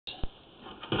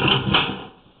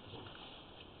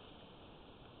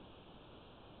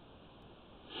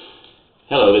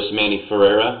Hello, this is Manny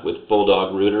Ferreira with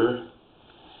Bulldog Rooter.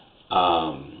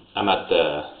 I'm at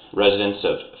the residence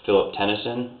of Philip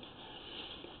Tennyson.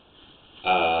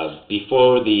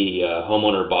 Before the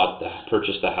homeowner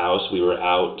purchased the house, we were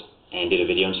out and did a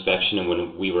video inspection, and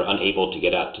when we were unable to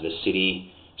get out to the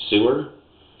city sewer,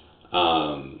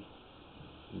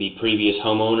 the previous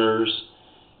homeowners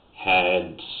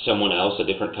had someone else, a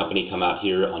different company, come out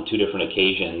here on 2 different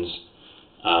occasions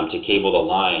to cable the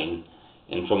line.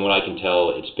 And from what I can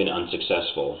tell, it's been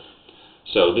unsuccessful.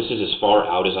 So this is as far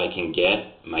out as I can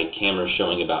get. My camera is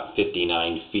showing about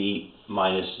 59 feet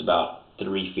minus about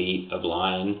 3 feet of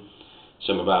line.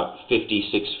 So I'm about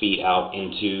 56 feet out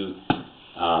into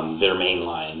their main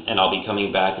line. And I'll be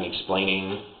coming back and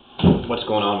explaining what's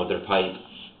going on with their pipe.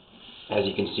 As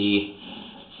you can see,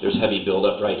 there's heavy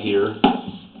buildup right here.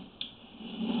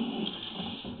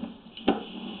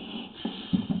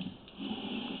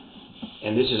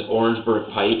 And this is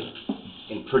Orangeburg pipe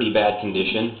in pretty bad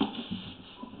condition,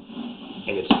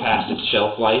 and it's past its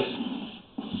shelf life.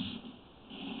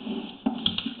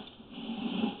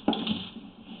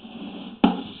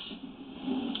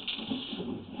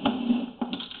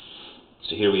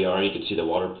 So here we are. You can see the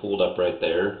water pooled up right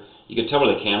there. You can tell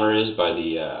where the camera is by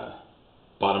the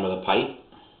bottom of the pipe.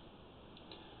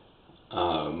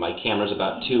 My camera is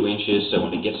about 2 inches, so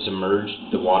when it gets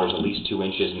submerged, the water is at least 2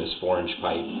 inches in this 4-inch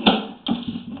pipe.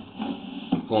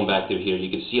 Pulling back through here, you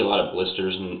can see a lot of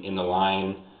blisters in the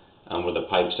line where the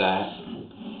pipe's at.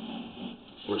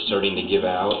 We're starting to give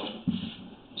out,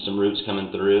 some roots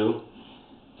coming through,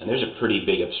 and there's a pretty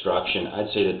big obstruction.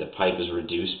 I'd say that the pipe is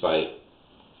reduced by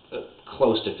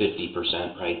close to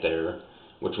 50% right there,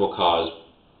 which will cause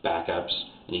backups,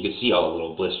 and you can see all the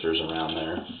little blisters around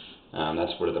there.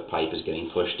 That's where the pipe is getting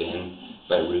pushed in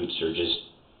by roots or just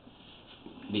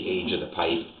the age of the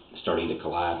pipe starting to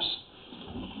collapse.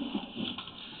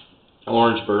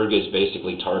 Orangeburg is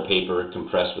basically tar paper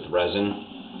compressed with resin,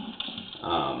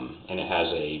 and it has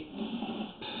a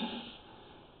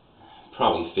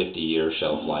probably 50-year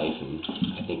shelf life, and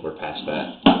I think we're past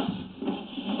that.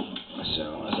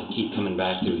 So as I keep coming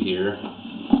back through here,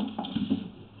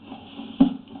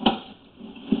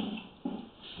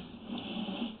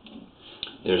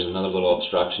 there's another little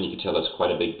obstruction. You can tell that's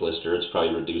quite a big blister. It's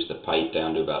probably reduced the pipe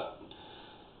down to about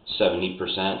 70%,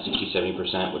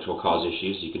 60-70%, which will cause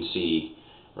issues. You can see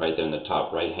right there in the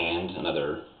top right hand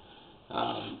another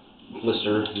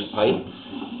blister in the pipe.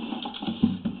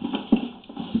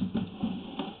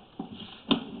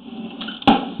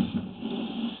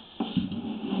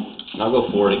 And I'll go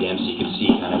forward again so you can see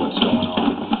kind of what's going on.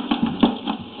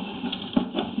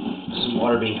 Some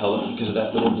water being held up because of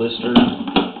that little blister.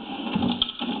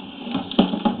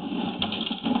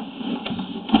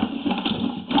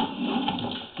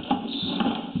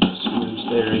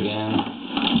 There again,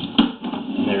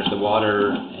 and there's the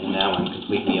water, and now I'm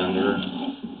completely under.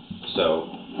 So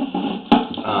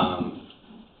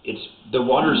the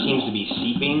water seems to be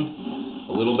seeping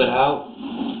a little bit out,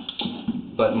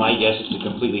 but my guess is it's a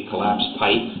completely collapsed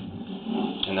pipe,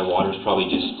 and the water's probably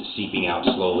just seeping out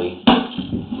slowly.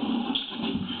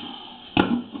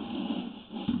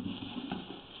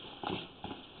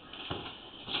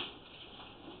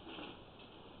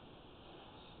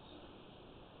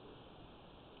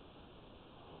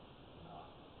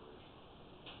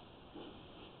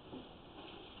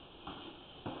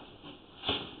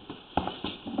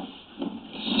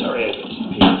 Sorry, I got some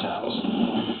paper towels.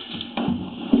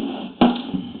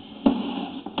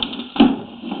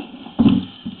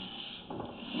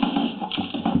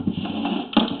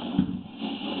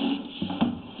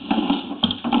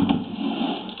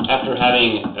 After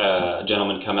having a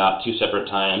gentleman come out 2 separate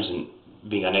times and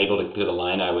being unable to clear the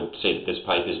line, I would say that this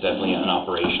pipe is definitely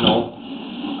unoperational.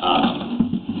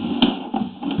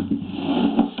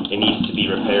 It needs to be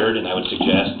repaired, and I would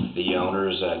suggest the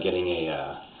owners getting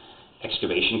a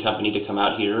excavation company to come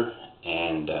out here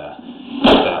and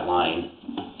cut that line.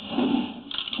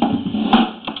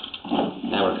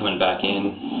 Now we're coming back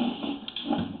in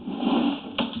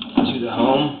to the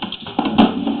home.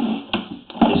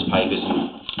 This pipe is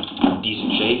in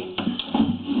decent shape.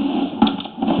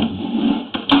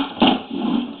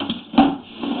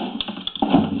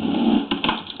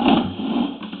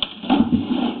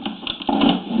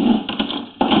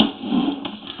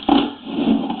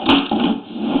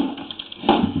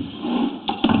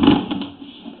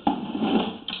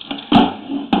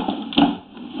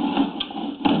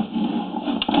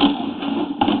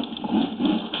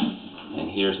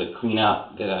 Here's the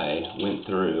cleanup that I went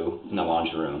through in the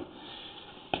laundry room.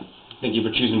 Thank you for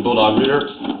choosing Bulldog Rooter.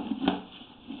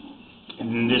 And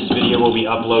This video will be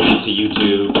uploaded to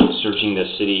YouTube, searching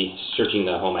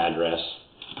the home address.